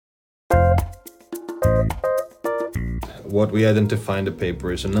What we identify in the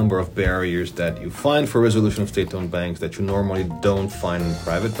paper is a number of barriers that you find for resolution of state-owned banks that you normally don't find in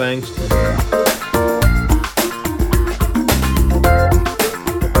private banks.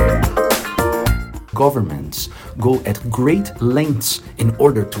 Governments go at great lengths in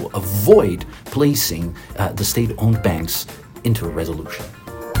order to avoid placing the state-owned banks into a resolution.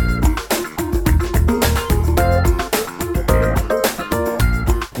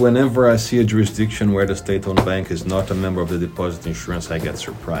 Whenever I see a jurisdiction where the state-owned bank is not a member of the deposit insurance, I get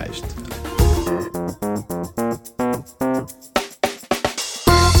surprised.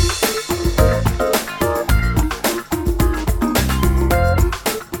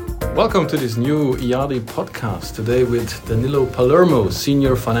 Welcome to this new IADI podcast, today with Danilo Palermo,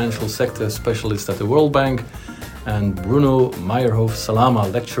 Senior Financial Sector Specialist at the World Bank, and Bruno Meyerhoff-Salama,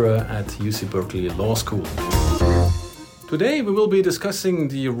 Lecturer at UC Berkeley Law School. Today we will be discussing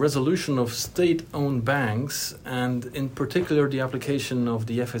the resolution of state-owned banks and in particular the application of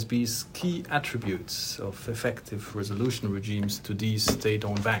the FSB's key attributes of effective resolution regimes to these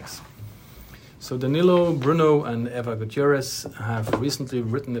state-owned banks. So Danilo, Bruno and Eva Gutierrez have recently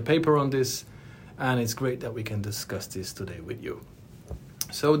written a paper on this, and it's great that we can discuss this today with you.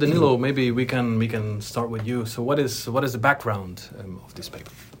 So Danilo, maybe we can start with you. So what is the background of this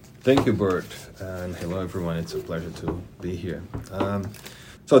paper? Thank you, Bert, and hello everyone. It's a pleasure to be here.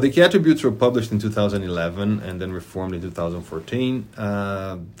 So the key attributes were published in 2011 and then reformed in 2014.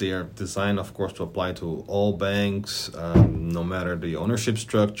 They are designed, of course, to apply to all banks, no matter the ownership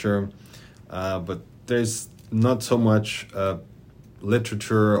structure. But there's not so much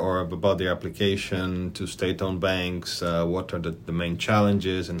literature or about the application to state-owned banks, what are the main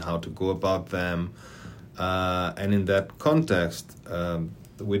challenges and how to go about them. And in that context,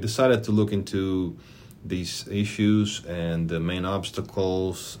 we decided to look into these issues and the main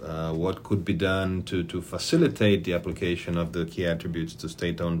obstacles, what could be done to facilitate the application of the key attributes to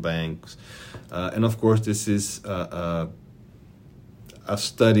state-owned banks. And of course, this is a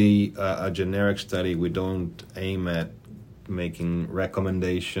study, a generic study. We don't aim at making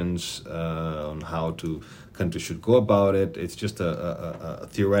recommendations on how countries should go about it. It's just a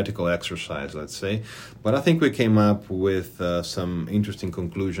theoretical exercise, let's say. But I think we came up with some interesting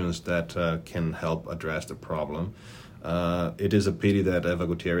conclusions that can help address the problem. It is a pity that Eva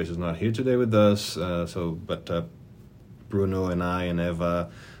Gutierrez is not here today with us. But Bruno and I and Eva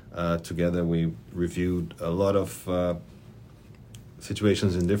together, we reviewed a lot of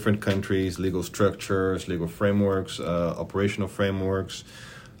situations in different countries, legal structures, legal frameworks, operational frameworks,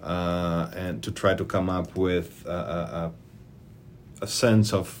 and to try to come up with a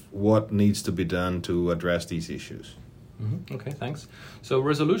sense of what needs to be done to address these issues. Mm-hmm. Okay, thanks. So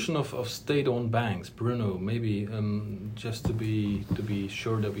resolution of state-owned banks, Bruno, maybe just to be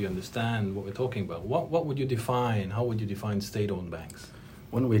sure that we understand what we're talking about, what would you define, how would you define state-owned banks?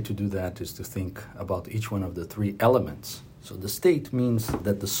 One way to do that is to think about each one of the three elements. So the state means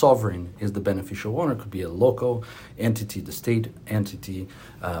that the sovereign is the beneficial owner. It could be a local entity, the state entity,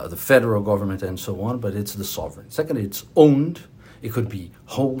 the federal government, and so on, but it's the sovereign. Second, it's owned. It could be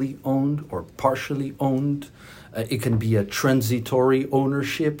wholly owned or partially owned. It can be a transitory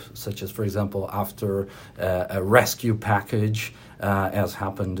ownership, such as, for example, after a rescue package, as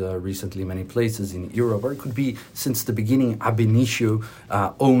happened recently in many places in Europe. Or it could be, since the beginning, ab initio,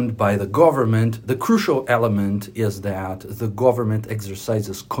 owned by the government. The crucial element is that the government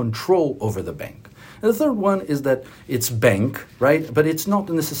exercises control over the bank. And the third one is that it's bank, right? But it's not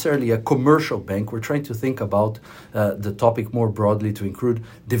necessarily a commercial bank. We're trying to think about the topic more broadly to include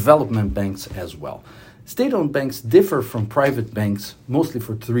development banks as well. State-owned banks differ from private banks mostly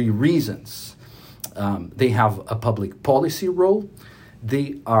for three reasons. They have a public policy role.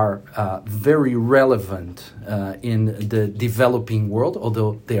 They are very relevant in the developing world,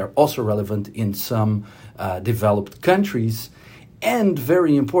 although they are also relevant in some developed countries. And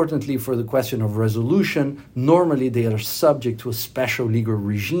very importantly, for the question of resolution, normally they are subject to a special legal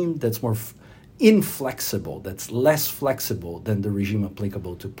regime that's more inflexible, that's less flexible than the regime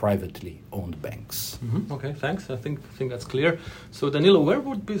applicable to privately owned banks. Mm-hmm. Okay, thanks. I think that's clear. So Danilo, where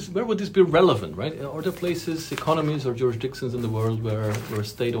would this be relevant, right? Are there places, economies or jurisdictions in the world where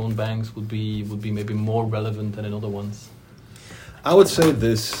state-owned banks would be maybe more relevant than in other ones? I would say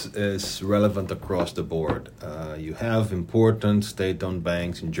this is relevant across the board. You have important state-owned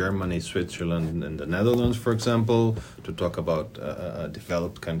banks in Germany, Switzerland, and the Netherlands, for example, to talk about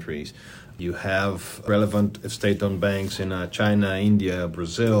developed countries. You have relevant state-owned banks in China, India,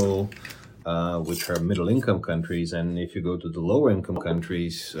 Brazil, which are middle-income countries. And if you go to the lower-income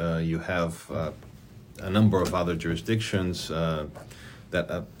countries, you have a number of other jurisdictions,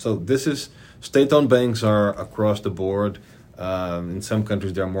 So this is state-owned banks are across the board. In some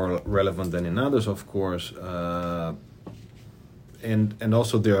countries, they are more relevant than in others, of course, and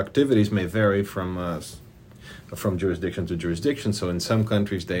also their activities may vary from jurisdiction to jurisdiction. So in some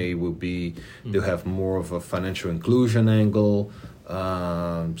countries, they'll have more of a financial inclusion angle.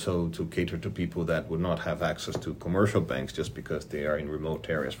 So to cater to people that would not have access to commercial banks just because they are in remote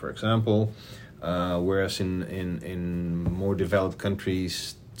areas, for example. Whereas in more developed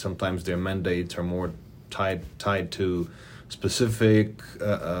countries, sometimes their mandates are more tied to specific,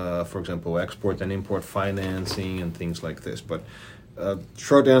 for example, export and import financing and things like this. But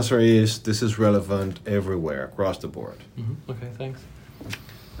short answer is this is relevant everywhere, across the board. Mm-hmm. Okay, thanks.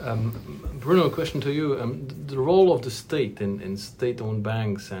 Bruno, a question to you. The role of the state in state-owned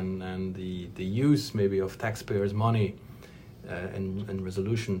banks and the use maybe of taxpayers' money in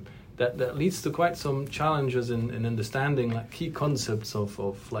resolution, that leads to quite some challenges in understanding like key concepts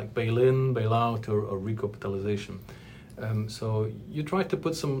of like bail-in, bail-out, or recapitalization. So you tried to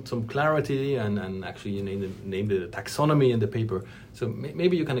put some clarity and actually you named it a taxonomy in the paper. So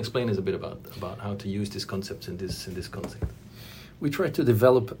maybe you can explain us a bit about how to use these concepts in this concept. We try to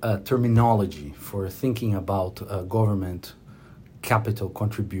develop a terminology for thinking about government capital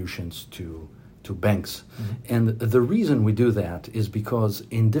contributions to banks. Mm-hmm. And the reason we do that is because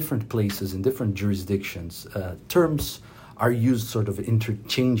in different places, in different jurisdictions, terms are used sort of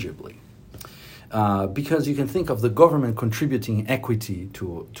interchangeably. Because you can think of the government contributing equity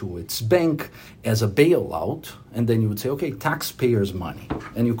to its bank as a bailout, and then you would say, okay, taxpayers' money,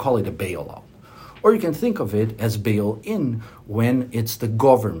 and you call it a bailout. Or you can think of it as bail-in when it's the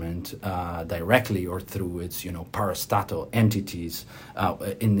government directly or through its, parastatal entities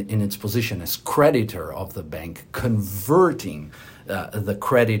in its position as creditor of the bank, converting the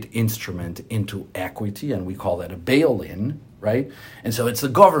credit instrument into equity, and we call that a bail-in, right? And so it's the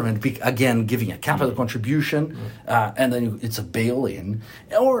government, again, giving a capital contribution, and then it's a bail-in.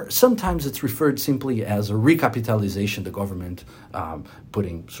 Or sometimes it's referred simply as a recapitalization, the government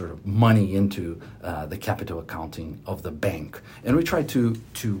putting sort of money into the capital accounting of the bank. And we try to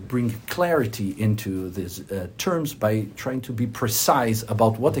bring clarity into these terms by trying to be precise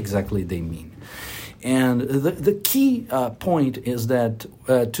about what exactly they mean. And the key point is that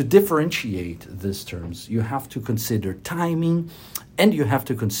to differentiate these terms, you have to consider timing and you have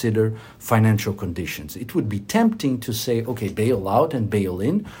to consider financial conditions. It would be tempting to say, okay, bailout and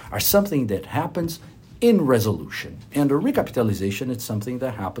bail-in are something that happens in resolution. And a recapitalization is something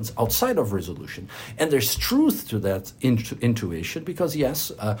that happens outside of resolution. And there's truth to that intuition because,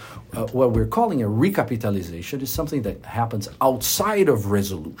 yes, what we're calling a recapitalization is something that happens outside of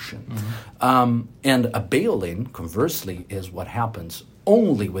resolution. Mm-hmm. And a bail-in, conversely, is what happens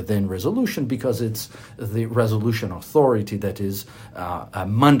only within resolution because it's the resolution authority that is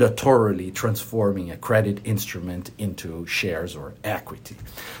mandatorily transforming a credit instrument into shares or equity.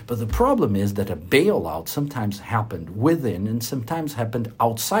 But the problem is that a bailout sometimes happened within and sometimes happened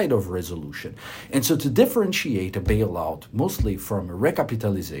outside of resolution. And so to differentiate a bailout mostly from a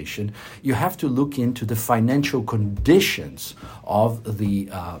recapitalization, you have to look into the financial conditions of the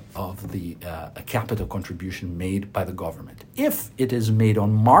capital contribution made by the government. If it is made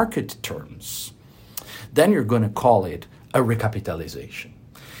on market terms, then you're going to call it a recapitalization.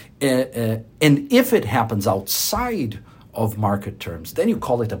 And if it happens outside of market terms, then you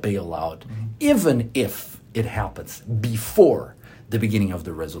call it a bailout, even if it happens before the beginning of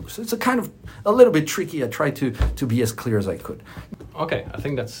the resolution. It's a little bit tricky. I tried to be as clear as I could. Okay, I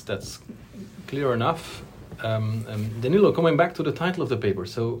think that's clear enough. Danilo, coming back to the title of the paper,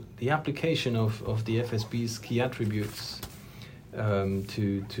 so the application of the FSB's key attributes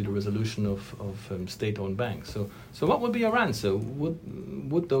to the resolution of state-owned banks. So what would be our answer?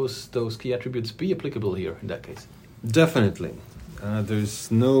 Would those key attributes be applicable here in that case? Definitely.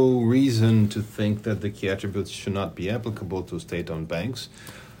 There's no reason to think that the key attributes should not be applicable to state-owned banks.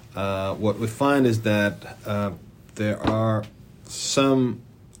 What we find is that there are some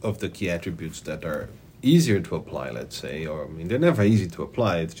of the key attributes that are easier to apply, let's say, they're never easy to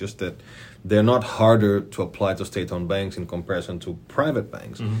apply. It's just that they're not harder to apply to state-owned banks in comparison to private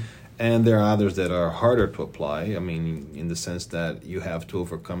banks. Mm-hmm. And there are others that are harder to apply, in the sense that you have to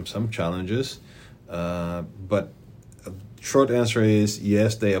overcome some challenges. But a short answer is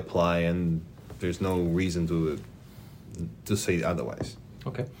yes, they apply, and there's no reason to say otherwise.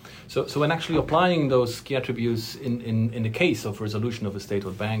 Okay. So when actually applying those key attributes in the case of resolution of a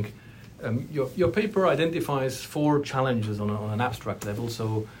state-owned bank, your paper identifies 4 challenges on an abstract level.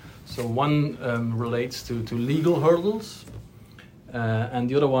 So one relates to legal hurdles, and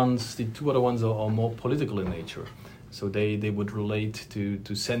the 2 other ones are more political in nature. So they would relate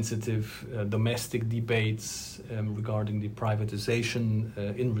to sensitive domestic debates regarding the privatization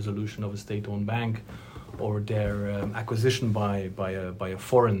in resolution of a state-owned bank, or their acquisition by a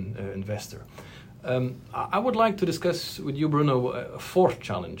foreign investor. I would like to discuss with you, Bruno, a fourth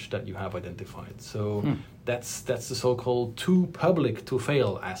challenge that you have identified. So that's the so-called too public to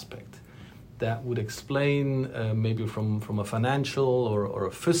fail aspect. That would explain maybe from a financial or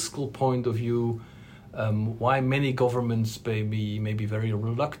a fiscal point of view why many governments may be very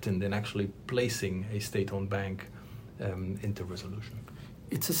reluctant in actually placing a state-owned bank into resolution.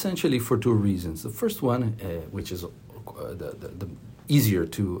 It's essentially for two reasons. The first one, which is the easier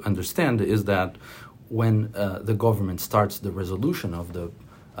to understand, is that when the government starts the resolution of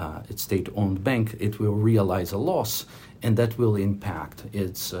its state-owned bank, it will realize a loss, and that will impact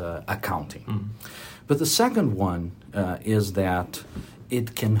its accounting. But the second one is that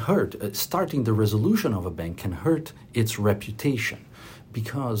it can hurt, starting the resolution of a bank can hurt its reputation,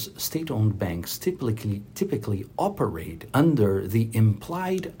 because state-owned banks typically operate under the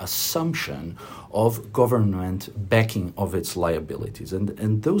implied assumption of government backing of its liabilities.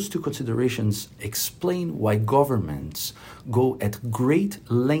 And those two considerations explain why governments go at great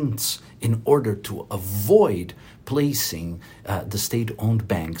lengths in order to avoid placing the state-owned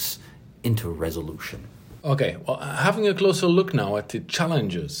banks into resolution. Okay, well, having a closer look now at the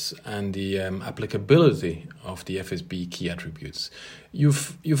challenges and the applicability of the FSB key attributes,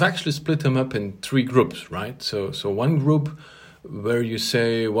 you've actually split them up in three groups, right? So one group where you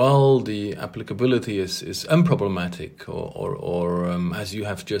say, well, the applicability is unproblematic, or as you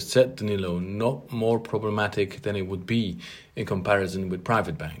have just said, Danilo, not more problematic than it would be in comparison with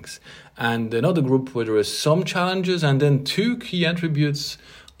private banks. And another group where there are some challenges, and then two key attributes,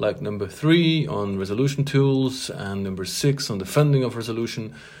 like number 3 on resolution tools and number 6 on the funding of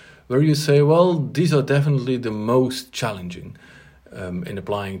resolution, where you say, well, these are definitely the most challenging in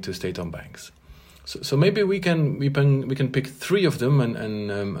applying to state-owned banks. So maybe we can pick 3 of them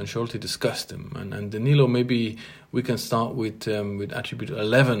and shortly discuss them. And Danilo, maybe we can start with attribute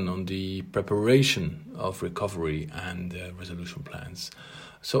 11 on the preparation of recovery and resolution plans.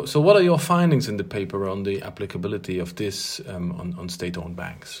 So what are your findings in the paper on the applicability of this on state-owned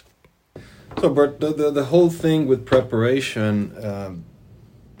banks? So, Bert, the whole thing with preparation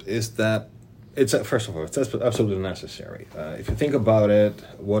is that it's first of all, it's absolutely necessary. If you think about it,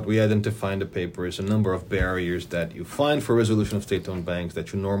 what we identify in the paper is a number of barriers that you find for resolution of state-owned banks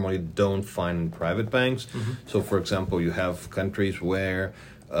that you normally don't find in private banks. Mm-hmm. So, for example, you have countries where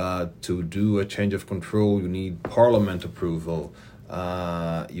to do a change of control, you need parliament approval.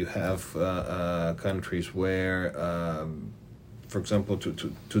 You have countries where, for example,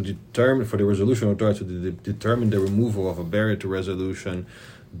 to determine for the resolution authority to determine the removal of a barrier to resolution,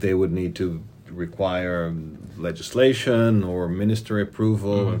 they would need to require legislation or ministry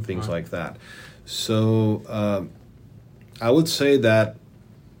approval and things like that. So I would say that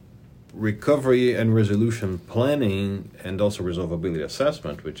recovery and resolution planning and also resolvability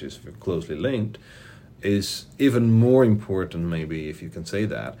assessment, which is closely linked, is even more important, maybe, if you can say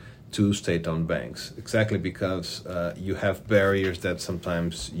that, to state-owned banks. Exactly because you have barriers that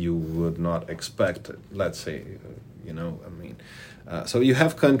sometimes you would not expect. Let's say, so you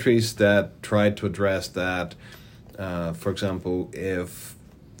have countries that try to address that. For example, if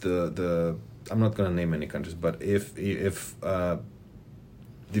I'm not going to name any countries, but if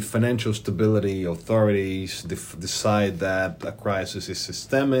the financial stability authorities decide that a crisis is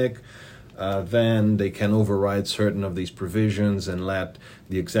systemic, then they can override certain of these provisions and let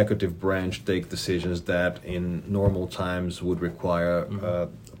the executive branch take decisions that in normal times would require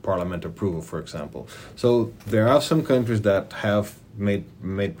parliament approval, for example. So there are some countries that have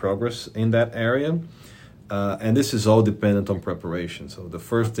made progress in that area, and this is all dependent on preparation. So the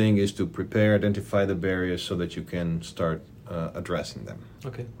first thing is to prepare, identify the barriers so that you can start addressing them.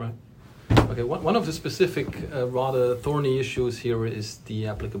 Okay, right. Okay, one of the specific, rather thorny issues here is the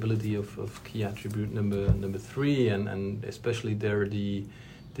applicability of key attribute number 3, and especially there the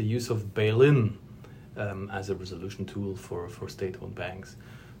use of bail-in as a resolution tool for state-owned banks.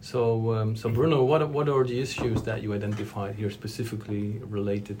 So Bruno, what are the issues that you identified here specifically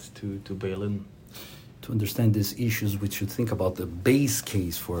related to bail-in? To understand these issues, we should think about the base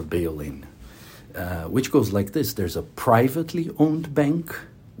case for a bail-in, which goes like this. There's a privately owned bank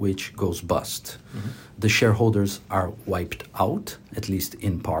which goes bust. Mm-hmm. The shareholders are wiped out, at least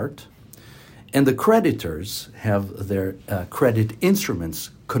in part, and the creditors have their credit instruments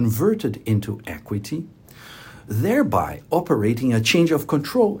converted into equity, thereby operating a change of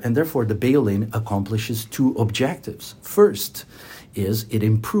control, and therefore the bail-in accomplishes 2 objectives. First, is it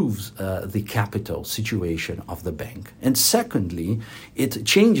improves the capital situation of the bank. And secondly, it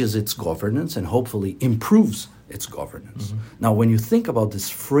changes its governance and hopefully improves its governance. Mm-hmm. Now, when you think about this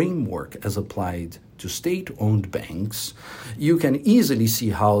framework as applied to state-owned banks, you can easily see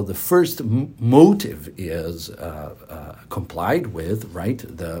how the first motive is complied with, right?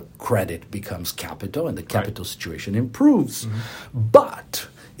 The credit becomes capital and the capital situation improves. Mm-hmm. But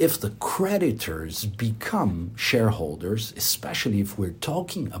if the creditors become shareholders, especially if we're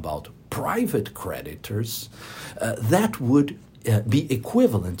talking about private creditors, that would be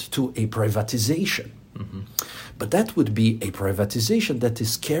equivalent to a privatization. Mm-hmm. But that would be a privatization that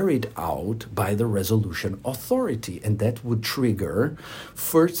is carried out by the resolution authority, and that would trigger,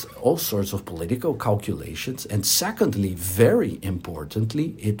 first, all sorts of political calculations, and secondly, very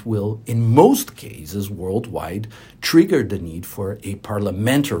importantly, it will, in most cases worldwide, trigger the need for a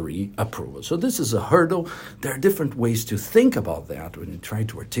parliamentary approval. So this is a hurdle. There are different ways to think about that when you try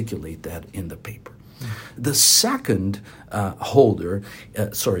to articulate that in the paper. The second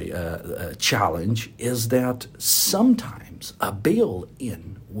challenge is that sometimes a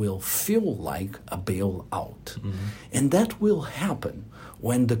bail-in will feel like a bail-out. Mm-hmm. And that will happen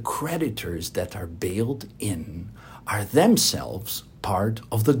when the creditors that are bailed in are themselves part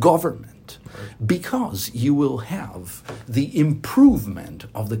of the government. Right. Because you will have the improvement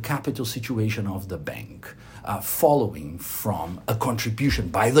of the capital situation of the bank following from a contribution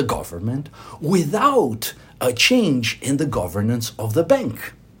by the government without a change in the governance of the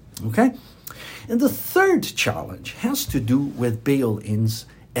bank. Okay? And the third challenge has to do with bail-ins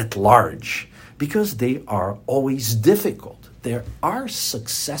at large, because they are always difficult. There are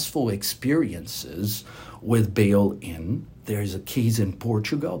successful experiences with bail-in. There's a case in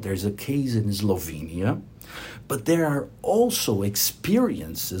Portugal, there's a case in Slovenia, but there are also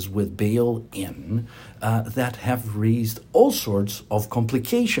experiences with bail-in that have raised all sorts of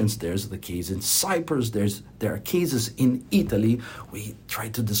complications. There's the case in Cyprus, there are cases in Italy. We try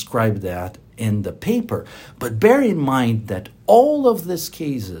to describe that in the paper. But bear in mind that all of these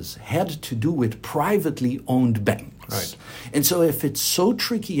cases had to do with privately owned banks. Right. And so if it's so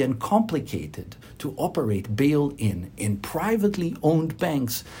tricky and complicated to operate bail-in privately owned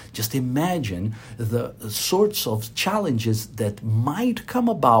banks, just imagine the sorts of challenges that might come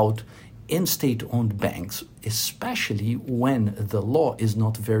about in state-owned banks, especially when the law is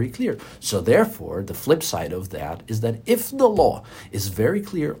not very clear. So therefore, the flip side of that is that if the law is very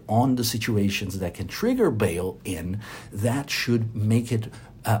clear on the situations that can trigger bail-in, that should make it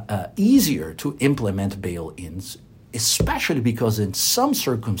easier to implement bail-ins, especially because in some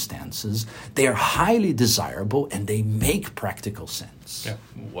circumstances, they are highly desirable and they make practical sense. Yeah,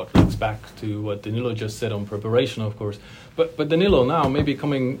 what links back to what Danilo just said on preparation, of course. But Danilo, now maybe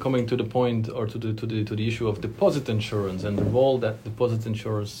coming to the point, or to the issue of deposit insurance and the role that deposit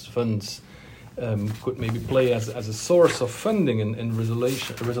insurance funds could maybe play as a source of funding in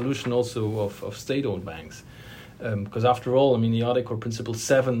resolution also of state-owned banks. Because after all, I mean, the Article Principle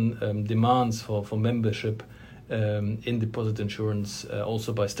 7 demands for membership in deposit insurance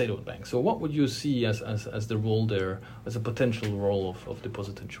also by state-owned banks. So what would you see as the role there, as a potential role of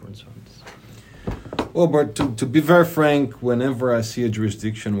deposit insurance funds? Well, but to be very frank, whenever I see a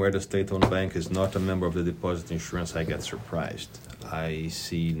jurisdiction where the state-owned bank is not a member of the deposit insurance, I get surprised. I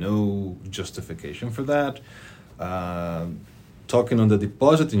see no justification for that. Talking on the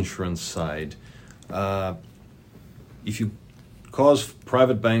deposit insurance side, if you cause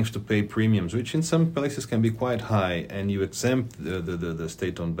private banks to pay premiums, which in some places can be quite high, and you exempt the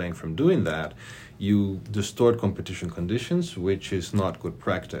state-owned bank from doing that, you distort competition conditions, which is not good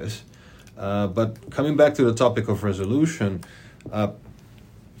practice. But coming back to the topic of resolution,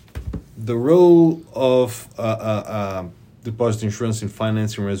 the role of deposit insurance in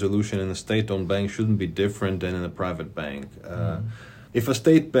financing resolution in a state-owned bank shouldn't be different than in a private bank. If a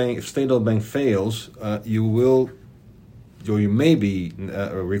state-owned bank fails, you may be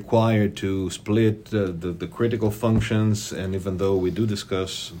required to split the critical functions, and even though we do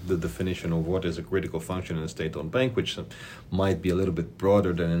discuss the definition of what is a critical function in a state-owned bank, which might be a little bit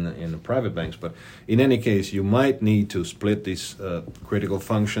broader than in the private banks, but in any case, you might need to split these critical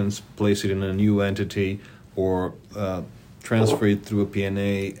functions, place it in a new entity, or transfer it through a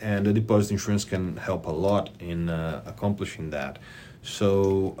P&A, and the deposit insurance can help a lot in accomplishing that.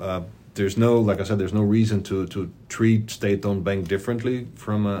 So there's no reason to treat state-owned bank differently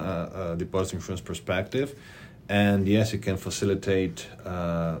from a deposit insurance perspective. And yes, it can facilitate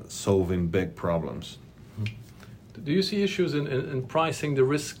solving big problems. Do you see issues in pricing the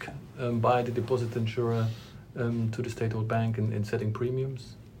risk by the deposit insurer to the state-owned bank in setting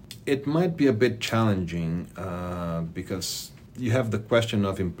premiums? It might be a bit challenging because you have the question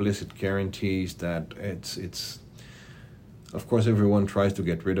of implicit guarantees that it's of course everyone tries to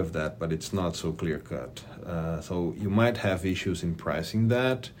get rid of that, but it's not so clear cut. So you might have issues in pricing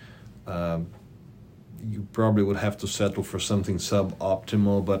that. You probably would have to settle for something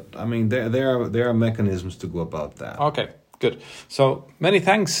suboptimal, but I mean there are mechanisms to go about that. Okay, good. So many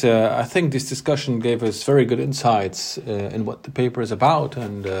thanks. I think this discussion gave us very good insights in what the paper is about,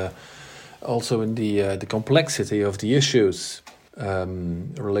 and also in the complexity of the issues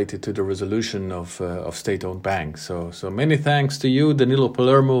related to the resolution of state-owned banks. So many thanks to you, Danilo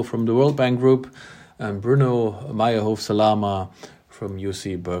Palermo from the World Bank Group, and Bruno Meyerhof-Salama from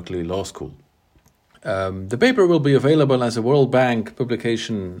UC Berkeley Law School. The paper will be available as a World Bank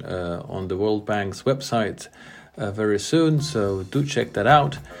publication on the World Bank's website very soon, so do check that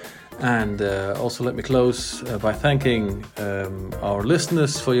out. And also let me close by thanking our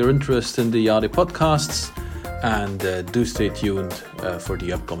listeners for your interest in the Yardi podcasts, and do stay tuned for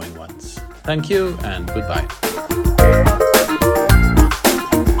the upcoming ones. Thank you and goodbye.